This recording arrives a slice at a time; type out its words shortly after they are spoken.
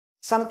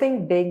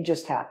Something big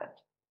just happened,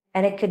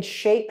 and it could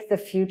shape the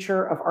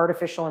future of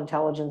artificial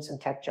intelligence and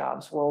tech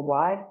jobs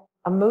worldwide.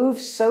 A move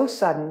so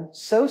sudden,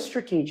 so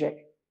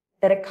strategic,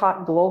 that it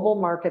caught global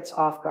markets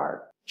off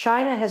guard.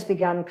 China has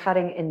begun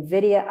cutting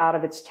NVIDIA out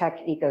of its tech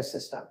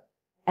ecosystem.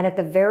 And at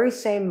the very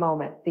same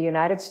moment, the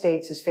United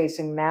States is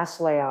facing mass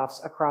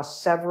layoffs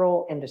across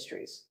several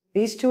industries.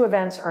 These two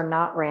events are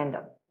not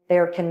random. They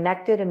are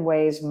connected in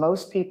ways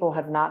most people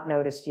have not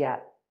noticed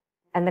yet.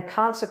 And the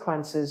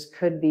consequences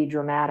could be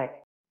dramatic.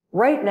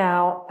 Right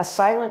now, a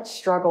silent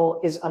struggle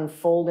is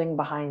unfolding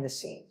behind the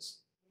scenes.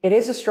 It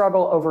is a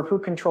struggle over who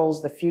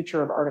controls the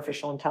future of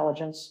artificial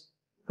intelligence,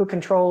 who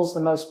controls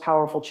the most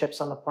powerful chips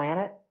on the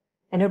planet,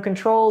 and who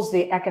controls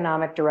the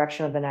economic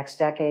direction of the next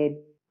decade.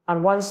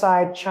 On one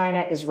side,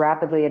 China is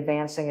rapidly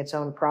advancing its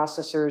own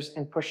processors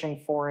and pushing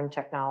foreign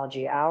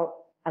technology out.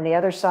 On the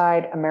other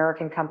side,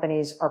 American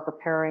companies are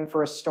preparing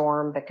for a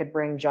storm that could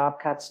bring job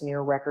cuts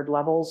near record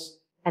levels.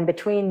 And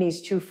between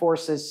these two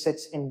forces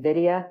sits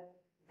NVIDIA,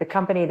 the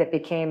company that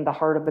became the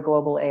heart of the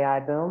global AI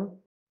boom.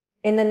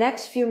 In the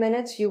next few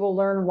minutes, you will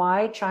learn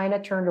why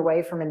China turned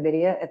away from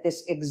NVIDIA at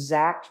this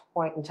exact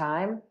point in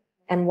time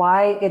and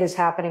why it is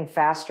happening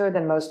faster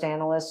than most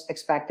analysts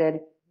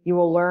expected. You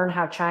will learn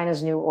how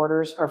China's new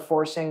orders are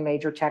forcing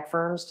major tech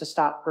firms to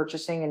stop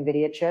purchasing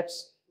NVIDIA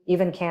chips,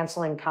 even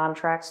canceling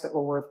contracts that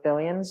were worth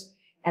billions,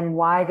 and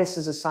why this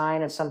is a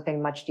sign of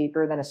something much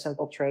deeper than a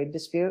simple trade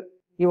dispute.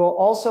 You will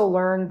also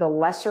learn the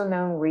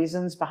lesser-known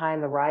reasons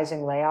behind the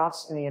rising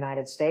layoffs in the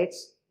United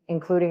States,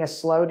 including a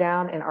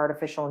slowdown in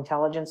artificial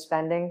intelligence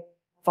spending,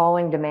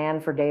 falling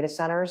demand for data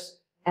centers,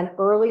 and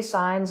early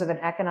signs of an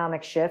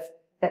economic shift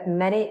that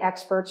many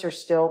experts are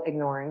still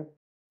ignoring.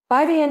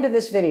 By the end of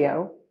this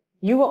video,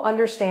 you will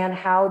understand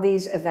how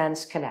these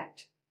events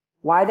connect,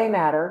 why they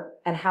matter,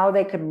 and how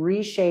they could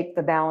reshape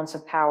the balance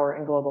of power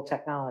in global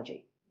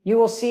technology. You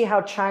will see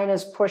how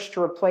China's push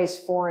to replace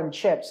foreign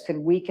chips could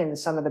weaken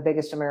some of the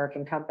biggest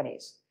American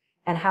companies,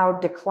 and how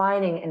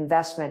declining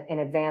investment in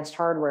advanced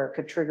hardware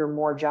could trigger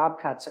more job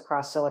cuts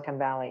across Silicon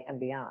Valley and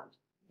beyond.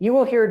 You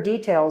will hear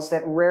details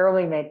that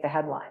rarely make the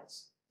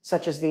headlines,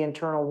 such as the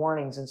internal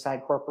warnings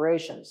inside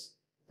corporations,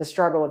 the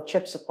struggle of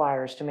chip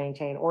suppliers to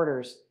maintain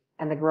orders,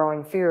 and the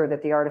growing fear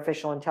that the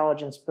artificial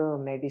intelligence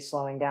boom may be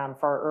slowing down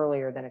far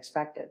earlier than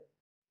expected.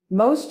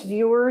 Most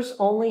viewers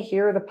only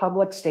hear the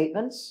public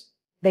statements.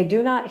 They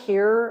do not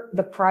hear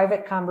the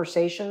private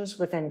conversations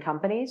within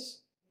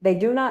companies. They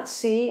do not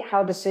see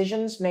how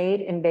decisions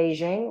made in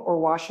Beijing or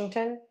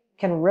Washington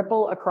can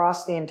ripple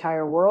across the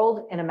entire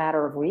world in a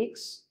matter of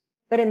weeks.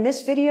 But in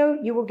this video,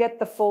 you will get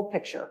the full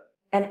picture.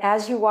 And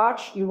as you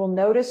watch, you will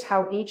notice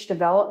how each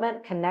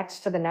development connects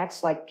to the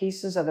next like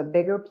pieces of a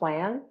bigger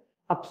plan,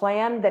 a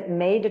plan that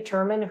may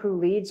determine who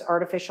leads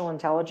artificial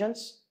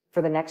intelligence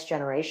for the next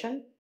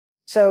generation.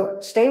 So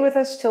stay with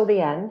us till the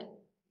end,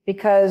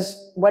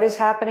 because what is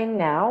happening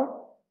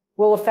now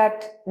will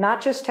affect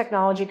not just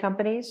technology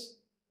companies,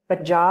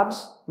 but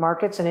jobs,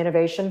 markets, and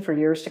innovation for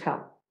years to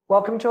come.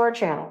 Welcome to our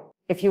channel.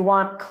 If you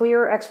want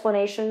clear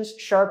explanations,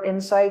 sharp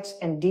insights,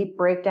 and deep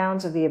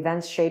breakdowns of the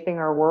events shaping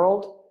our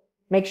world,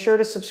 make sure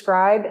to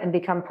subscribe and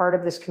become part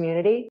of this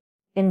community.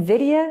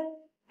 NVIDIA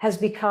has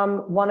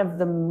become one of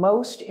the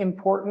most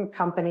important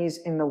companies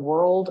in the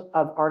world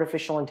of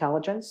artificial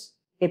intelligence.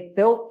 It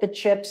built the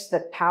chips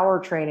that power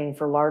training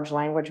for large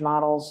language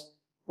models,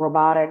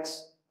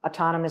 robotics,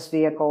 autonomous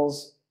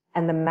vehicles,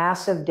 and the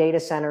massive data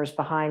centers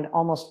behind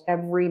almost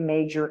every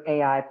major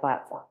AI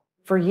platform.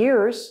 For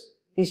years,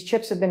 these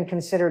chips have been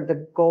considered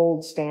the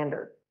gold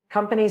standard.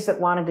 Companies that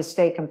wanted to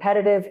stay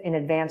competitive in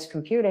advanced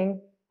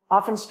computing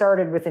often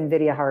started with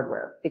NVIDIA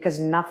hardware because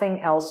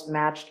nothing else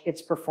matched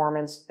its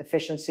performance,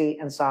 efficiency,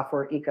 and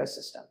software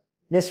ecosystem.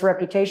 This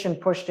reputation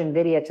pushed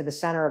NVIDIA to the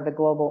center of the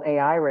global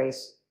AI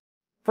race.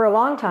 For a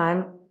long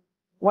time,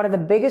 one of the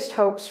biggest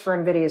hopes for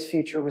NVIDIA's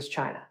future was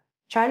China.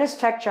 China's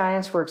tech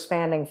giants were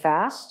expanding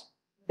fast,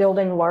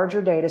 building larger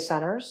data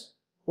centers,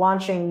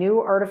 launching new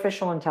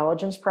artificial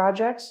intelligence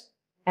projects,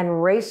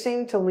 and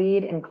racing to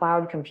lead in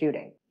cloud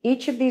computing.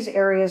 Each of these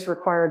areas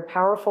required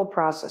powerful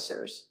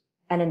processors,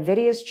 and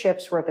NVIDIA's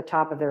chips were at the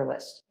top of their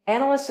list.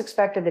 Analysts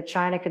expected that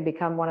China could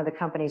become one of the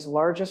company's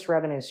largest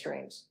revenue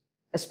streams,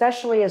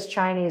 especially as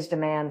Chinese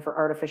demand for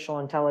artificial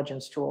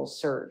intelligence tools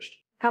surged.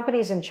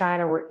 Companies in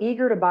China were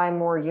eager to buy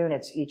more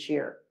units each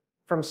year,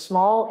 from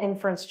small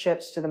inference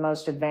chips to the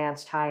most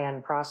advanced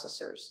high-end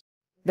processors.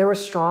 There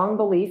was strong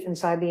belief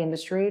inside the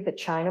industry that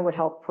China would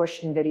help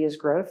push NVIDIA's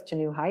growth to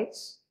new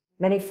heights.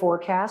 Many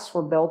forecasts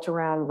were built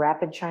around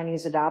rapid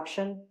Chinese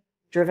adoption,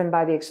 driven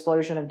by the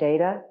explosion of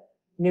data,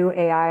 new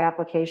AI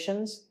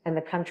applications, and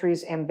the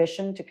country's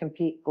ambition to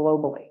compete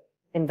globally.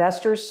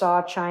 Investors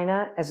saw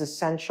China as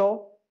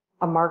essential,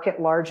 a market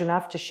large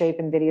enough to shape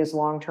NVIDIA's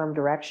long-term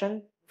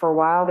direction. For a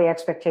while, the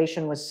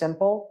expectation was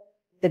simple.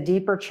 The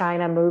deeper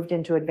China moved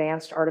into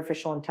advanced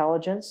artificial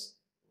intelligence,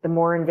 the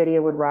more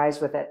NVIDIA would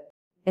rise with it.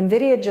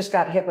 NVIDIA just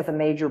got hit with a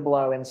major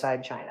blow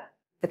inside China.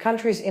 The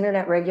country's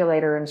internet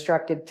regulator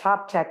instructed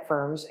top tech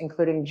firms,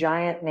 including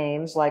giant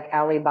names like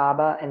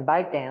Alibaba and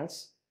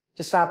ByteDance,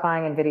 to stop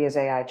buying NVIDIA's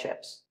AI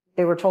chips.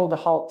 They were told to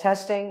halt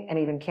testing and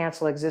even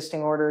cancel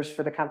existing orders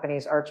for the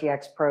company's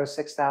RTX Pro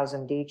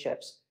 6000D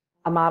chips,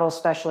 a model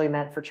specially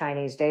meant for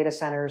Chinese data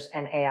centers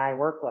and AI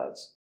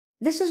workloads.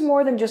 This is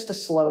more than just a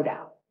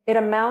slowdown. It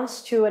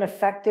amounts to an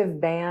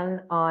effective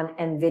ban on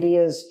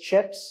NVIDIA's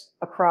chips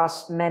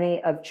across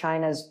many of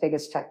China's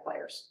biggest tech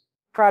players.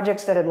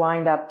 Projects that had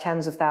lined up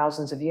tens of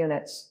thousands of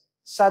units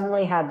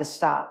suddenly had to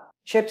stop.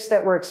 Chips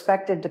that were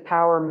expected to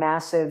power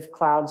massive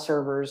cloud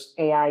servers,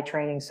 AI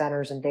training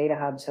centers, and data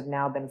hubs have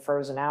now been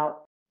frozen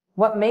out.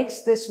 What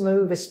makes this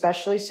move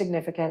especially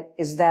significant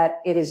is that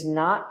it is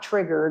not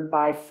triggered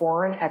by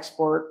foreign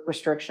export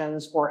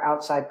restrictions or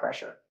outside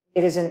pressure.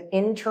 It is an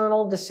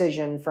internal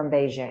decision from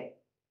Beijing.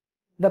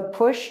 The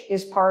push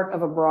is part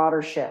of a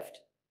broader shift.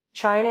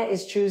 China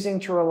is choosing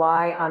to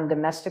rely on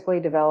domestically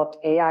developed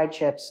AI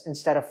chips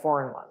instead of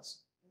foreign ones.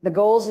 The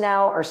goals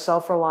now are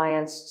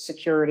self-reliance,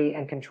 security,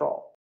 and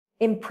control.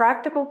 In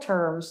practical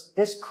terms,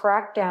 this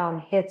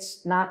crackdown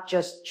hits not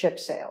just chip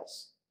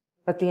sales,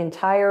 but the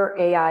entire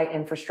AI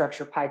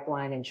infrastructure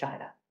pipeline in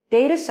China.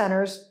 Data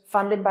centers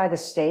funded by the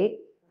state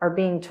are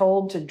being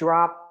told to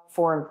drop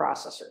foreign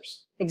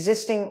processors.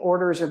 Existing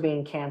orders are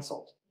being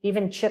canceled.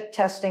 Even chip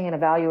testing and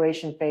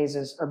evaluation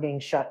phases are being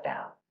shut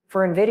down.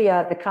 For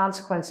NVIDIA, the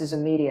consequence is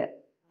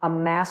immediate: a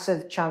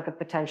massive chunk of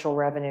potential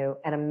revenue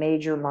and a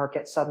major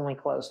market suddenly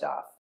closed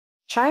off.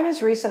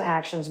 China's recent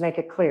actions make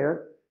it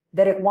clear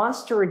that it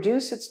wants to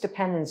reduce its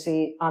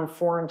dependency on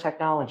foreign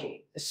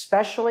technology,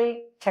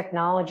 especially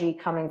technology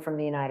coming from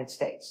the United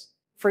States.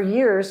 For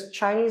years,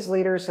 Chinese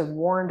leaders have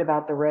warned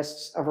about the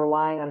risks of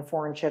relying on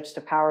foreign chips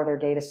to power their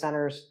data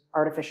centers,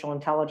 artificial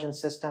intelligence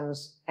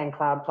systems, and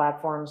cloud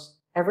platforms.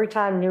 Every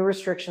time new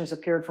restrictions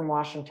appeared from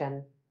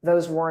Washington,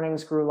 those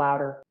warnings grew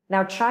louder.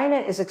 Now China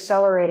is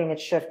accelerating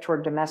its shift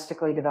toward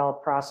domestically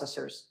developed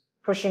processors,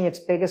 pushing its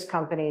biggest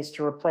companies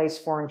to replace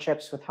foreign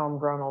chips with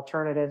homegrown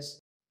alternatives.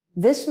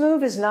 This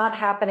move is not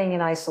happening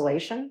in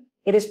isolation.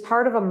 It is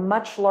part of a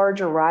much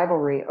larger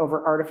rivalry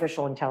over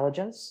artificial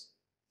intelligence,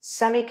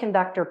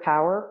 semiconductor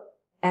power,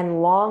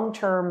 and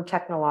long-term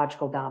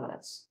technological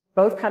dominance.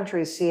 Both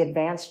countries see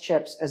advanced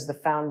chips as the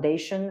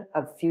foundation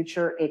of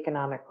future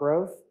economic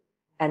growth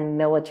and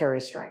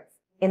military strength.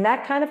 In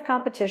that kind of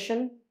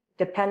competition,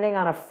 depending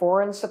on a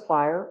foreign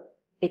supplier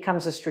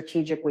becomes a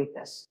strategic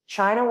weakness.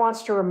 China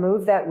wants to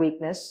remove that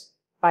weakness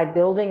by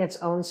building its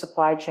own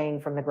supply chain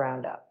from the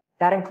ground up.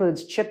 That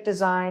includes chip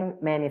design,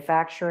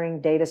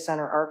 manufacturing, data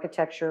center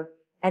architecture,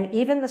 and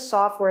even the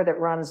software that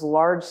runs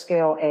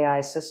large-scale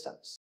AI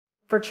systems.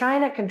 For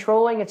China,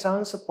 controlling its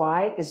own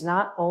supply is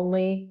not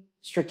only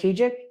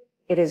strategic,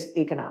 it is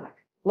economic.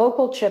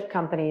 Local chip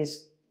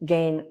companies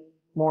gain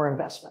more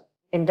investment.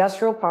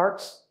 Industrial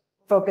parks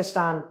focused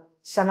on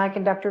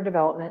semiconductor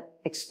development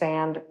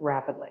expand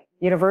rapidly.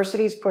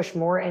 Universities push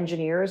more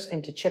engineers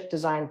into chip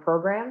design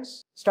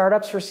programs.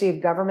 Startups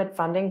receive government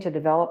funding to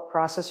develop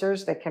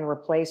processors that can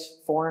replace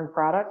foreign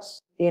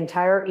products. The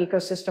entire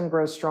ecosystem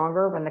grows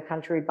stronger when the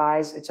country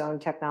buys its own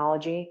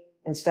technology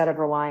instead of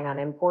relying on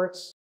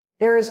imports.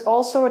 There is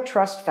also a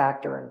trust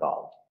factor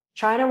involved.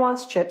 China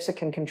wants chips it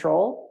can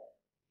control,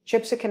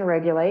 chips it can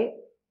regulate,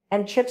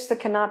 and chips that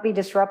cannot be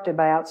disrupted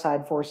by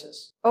outside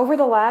forces. Over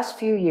the last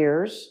few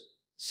years,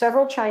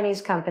 several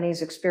Chinese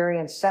companies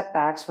experienced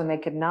setbacks when they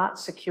could not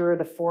secure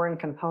the foreign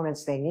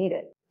components they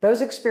needed.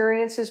 Those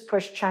experiences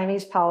pushed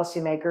Chinese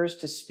policymakers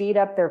to speed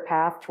up their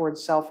path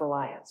towards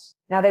self-reliance.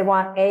 Now they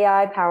want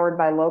AI powered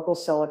by local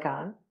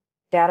silicon,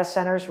 data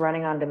centers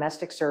running on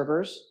domestic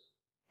servers,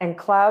 and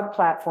cloud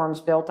platforms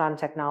built on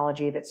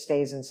technology that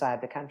stays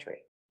inside the country.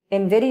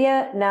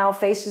 NVIDIA now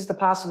faces the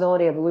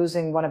possibility of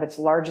losing one of its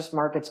largest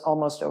markets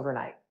almost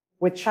overnight.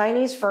 With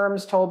Chinese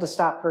firms told to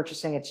stop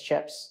purchasing its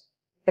chips,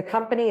 the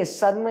company is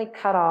suddenly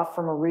cut off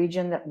from a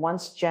region that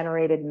once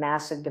generated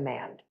massive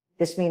demand.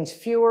 This means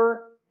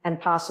fewer and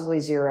possibly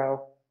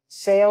zero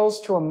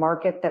sales to a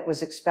market that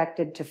was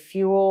expected to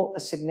fuel a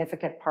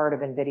significant part of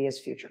NVIDIA's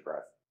future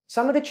growth.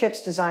 Some of the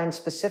chips designed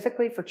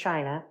specifically for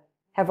China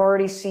have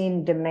already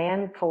seen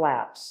demand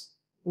collapse,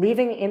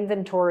 leaving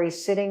inventory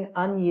sitting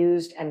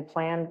unused and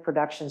planned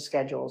production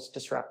schedules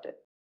disrupted.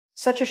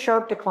 Such a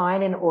sharp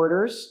decline in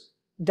orders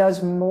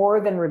does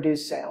more than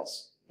reduce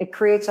sales. It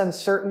creates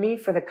uncertainty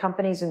for the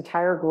company's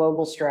entire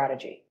global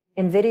strategy.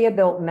 NVIDIA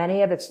built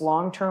many of its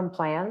long-term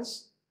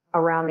plans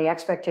around the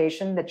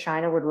expectation that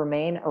China would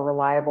remain a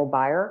reliable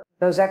buyer.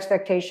 Those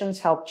expectations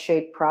helped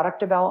shape product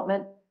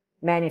development,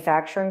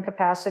 manufacturing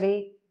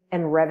capacity,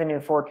 and revenue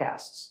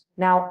forecasts.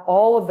 Now,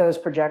 all of those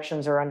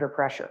projections are under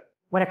pressure.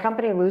 When a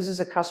company loses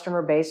a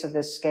customer base of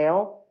this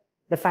scale,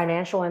 the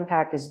financial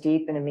impact is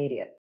deep and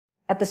immediate.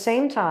 At the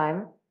same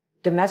time,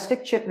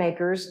 domestic chip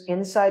makers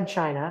inside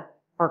China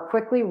are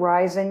quickly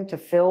rising to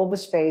fill the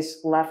space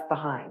left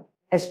behind.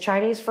 As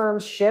Chinese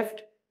firms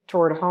shift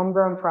toward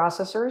homegrown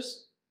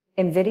processors,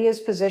 NVIDIA's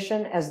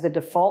position as the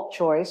default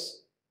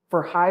choice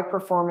for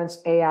high-performance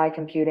AI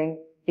computing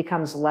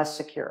becomes less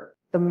secure.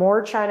 The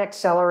more China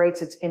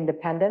accelerates its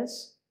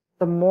independence,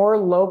 the more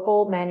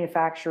local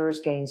manufacturers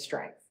gain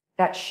strength.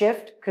 That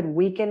shift could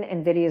weaken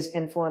NVIDIA's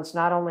influence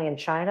not only in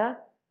China,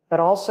 but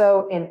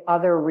also in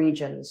other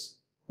regions,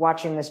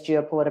 watching this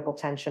geopolitical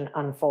tension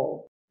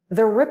unfold.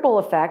 The ripple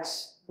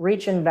effects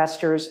reach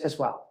investors as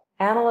well.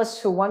 Analysts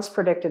who once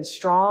predicted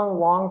strong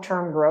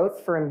long-term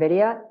growth for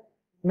NVIDIA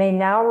may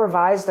now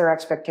revise their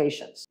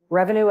expectations.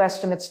 Revenue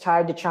estimates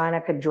tied to China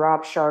could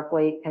drop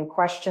sharply, and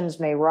questions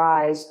may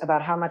rise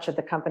about how much of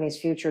the company's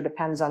future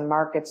depends on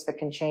markets that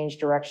can change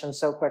direction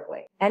so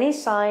quickly. Any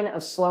sign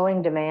of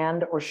slowing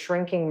demand or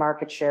shrinking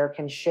market share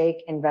can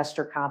shake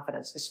investor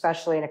confidence,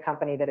 especially in a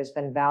company that has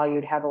been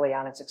valued heavily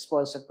on its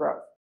explosive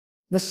growth.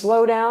 The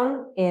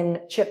slowdown in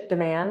chip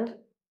demand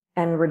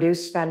and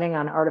reduced spending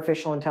on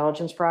artificial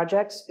intelligence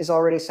projects is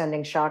already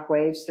sending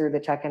shockwaves through the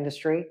tech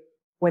industry.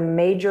 When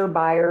major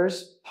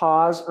buyers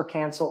pause or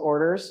cancel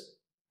orders,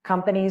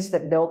 companies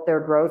that built their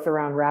growth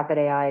around rapid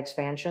AI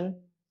expansion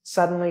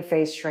suddenly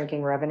face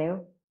shrinking revenue.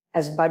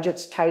 As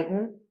budgets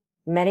tighten,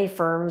 many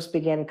firms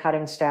begin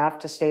cutting staff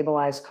to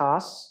stabilize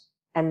costs,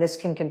 and this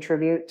can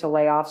contribute to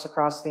layoffs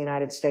across the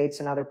United States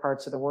and other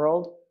parts of the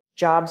world.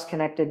 Jobs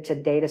connected to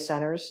data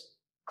centers,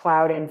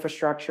 cloud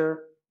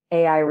infrastructure,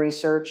 AI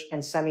research,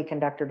 and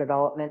semiconductor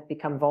development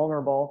become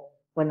vulnerable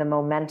when the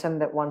momentum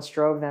that once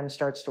drove them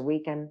starts to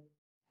weaken.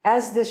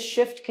 As this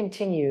shift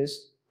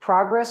continues,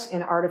 progress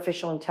in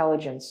artificial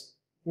intelligence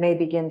may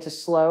begin to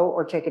slow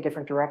or take a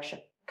different direction.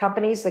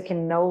 Companies that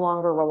can no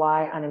longer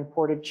rely on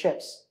imported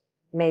chips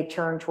may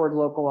turn toward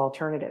local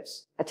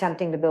alternatives,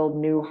 attempting to build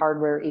new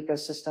hardware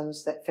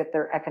ecosystems that fit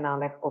their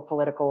economic or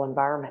political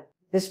environment.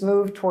 This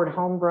move toward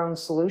homegrown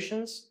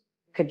solutions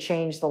could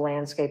change the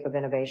landscape of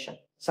innovation.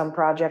 Some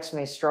projects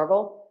may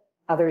struggle,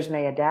 others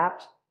may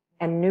adapt,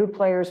 and new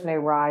players may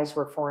rise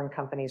where foreign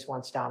companies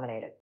once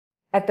dominated.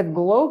 At the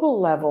global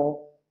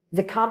level,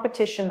 the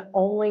competition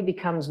only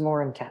becomes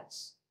more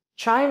intense.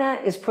 China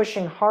is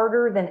pushing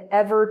harder than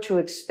ever to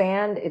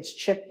expand its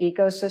chip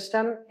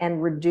ecosystem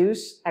and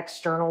reduce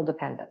external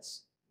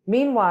dependence.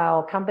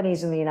 Meanwhile,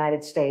 companies in the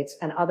United States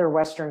and other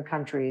Western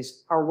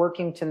countries are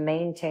working to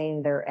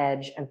maintain their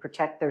edge and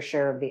protect their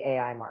share of the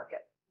AI market.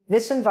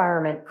 This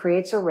environment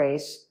creates a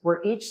race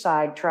where each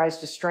side tries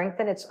to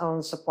strengthen its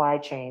own supply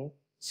chain,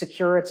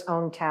 secure its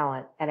own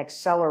talent, and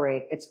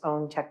accelerate its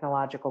own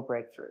technological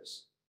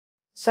breakthroughs.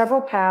 Several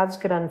paths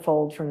could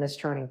unfold from this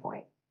turning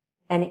point,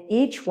 and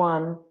each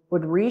one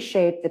would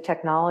reshape the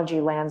technology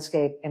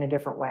landscape in a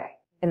different way.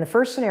 In the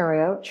first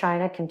scenario,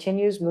 China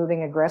continues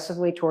moving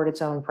aggressively toward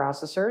its own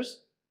processors,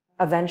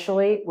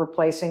 eventually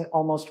replacing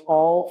almost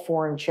all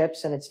foreign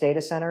chips in its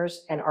data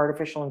centers and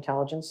artificial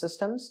intelligence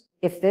systems.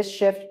 If this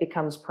shift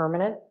becomes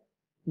permanent,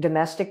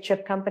 domestic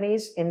chip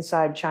companies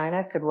inside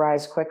China could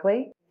rise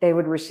quickly. They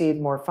would receive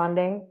more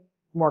funding,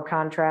 more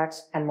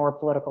contracts, and more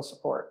political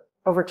support.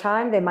 Over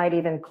time, they might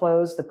even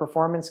close the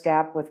performance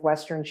gap with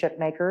Western chip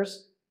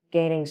makers,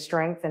 gaining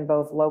strength in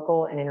both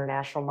local and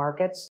international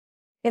markets.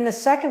 In the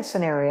second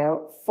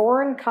scenario,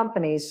 foreign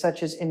companies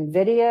such as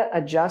NVIDIA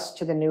adjust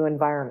to the new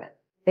environment.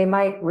 They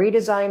might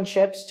redesign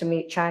chips to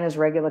meet China's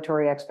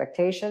regulatory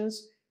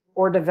expectations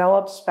or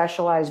develop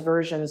specialized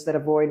versions that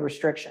avoid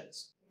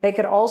restrictions. They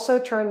could also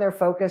turn their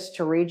focus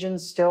to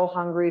regions still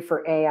hungry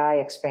for AI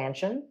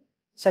expansion,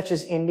 such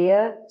as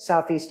India,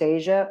 Southeast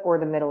Asia, or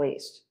the Middle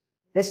East.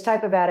 This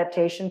type of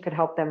adaptation could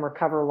help them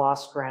recover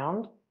lost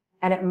ground,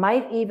 and it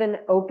might even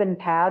open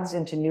paths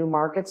into new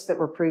markets that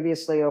were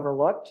previously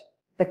overlooked.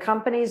 The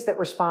companies that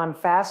respond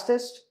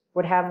fastest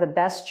would have the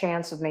best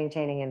chance of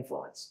maintaining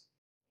influence.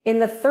 In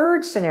the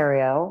third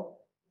scenario,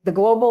 the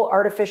global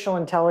artificial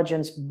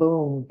intelligence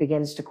boom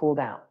begins to cool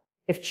down.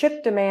 If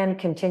chip demand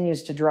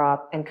continues to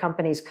drop and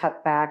companies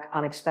cut back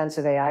on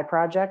expensive AI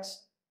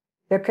projects,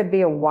 there could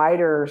be a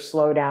wider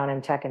slowdown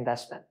in tech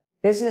investment.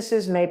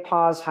 Businesses may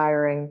pause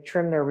hiring,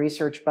 trim their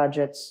research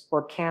budgets,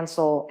 or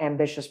cancel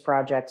ambitious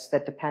projects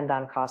that depend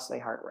on costly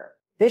hardware.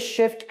 This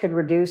shift could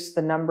reduce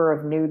the number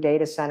of new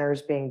data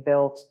centers being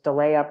built,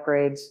 delay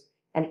upgrades,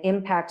 and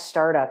impact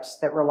startups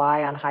that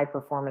rely on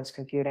high-performance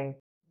computing.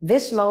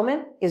 This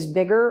moment is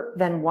bigger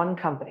than one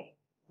company,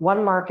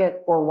 one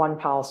market, or one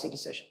policy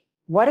decision.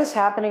 What is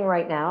happening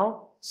right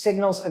now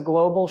signals a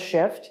global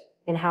shift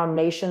in how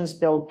nations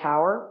build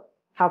power,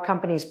 how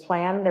companies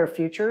plan their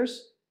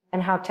futures,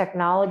 and how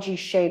technology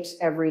shapes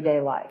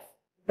everyday life.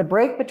 The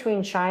break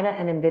between China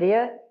and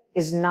NVIDIA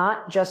is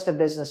not just a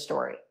business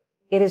story.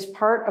 It is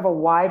part of a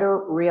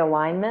wider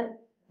realignment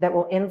that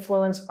will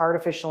influence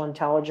artificial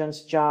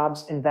intelligence,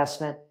 jobs,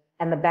 investment,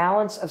 and the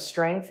balance of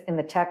strength in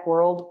the tech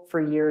world for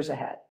years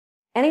ahead.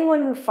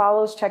 Anyone who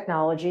follows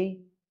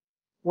technology,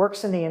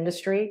 works in the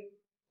industry,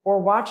 or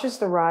watches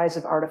the rise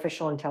of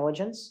artificial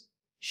intelligence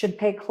should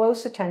pay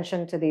close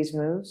attention to these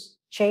moves.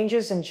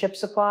 Changes in chip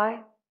supply,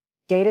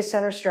 data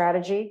center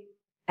strategy,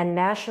 and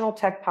national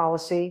tech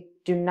policy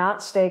do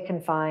not stay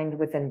confined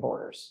within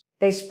borders.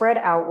 They spread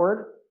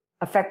outward,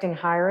 affecting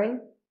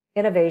hiring,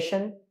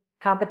 innovation,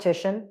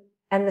 competition,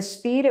 and the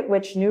speed at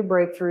which new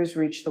breakthroughs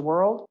reach the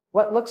world.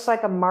 What looks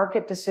like a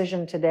market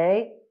decision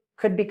today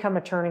could become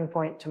a turning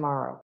point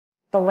tomorrow.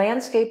 The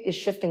landscape is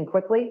shifting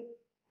quickly,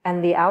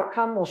 and the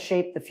outcome will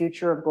shape the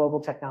future of global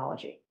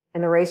technology.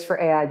 In the race for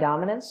AI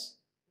dominance,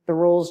 the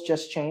rules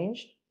just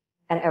changed,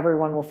 and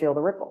everyone will feel the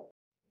ripple.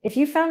 If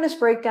you found this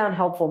breakdown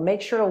helpful, make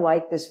sure to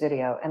like this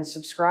video and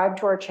subscribe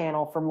to our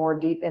channel for more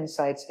deep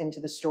insights into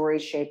the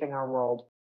stories shaping our world.